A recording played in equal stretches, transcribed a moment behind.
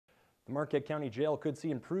The Marquette County Jail could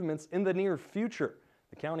see improvements in the near future.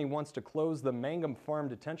 The county wants to close the Mangum Farm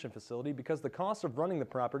Detention Facility because the cost of running the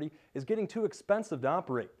property is getting too expensive to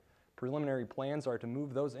operate. Preliminary plans are to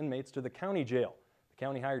move those inmates to the county jail. The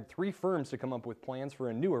county hired 3 firms to come up with plans for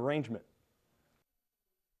a new arrangement.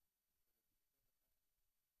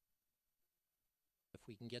 If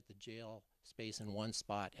we can get the jail space in one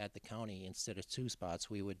spot at the county instead of 2 spots,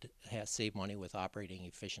 we would save money with operating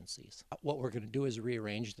efficiencies. What we're going to do is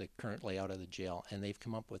rearrange the current layout of the jail, and they've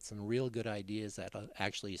come up with some real good ideas that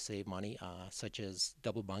actually save money, such as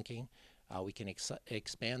double bunking. We can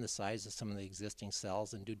expand the size of some of the existing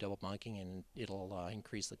cells and do double bunking, and it'll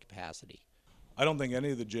increase the capacity. I don't think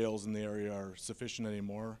any of the jails in the area are sufficient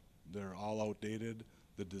anymore. They're all outdated.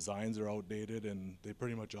 The designs are outdated, and they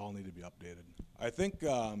pretty much all need to be updated. I think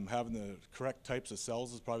having the correct types of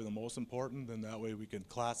cells is probably the most important, and that way we can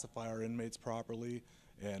classify our inmates properly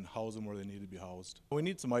and house them where they need to be housed. We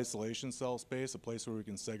need some isolation cell space, a place where we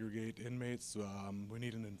can segregate inmates. We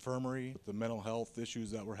need an infirmary, the mental health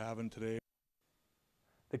issues that we're having today.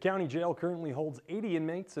 The county jail currently holds 80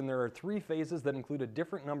 inmates, and there are 3 phases that include a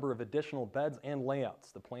different number of additional beds and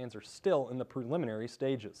layouts. The plans are still in the preliminary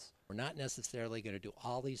stages. We're not necessarily going to do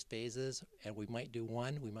all these phases, and we might do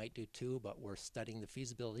 1, we might do 2, but we're studying the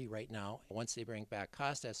feasibility right now. Once they bring back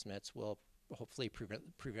cost estimates, we'll hopefully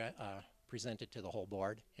present it to the whole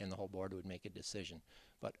board, and the whole board would make a decision.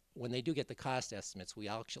 But when they do get the cost estimates, we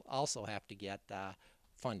also have to get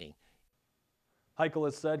funding. Heichel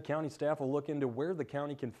has said county staff will look into where the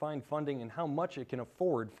county can find funding and how much it can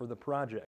afford for the project.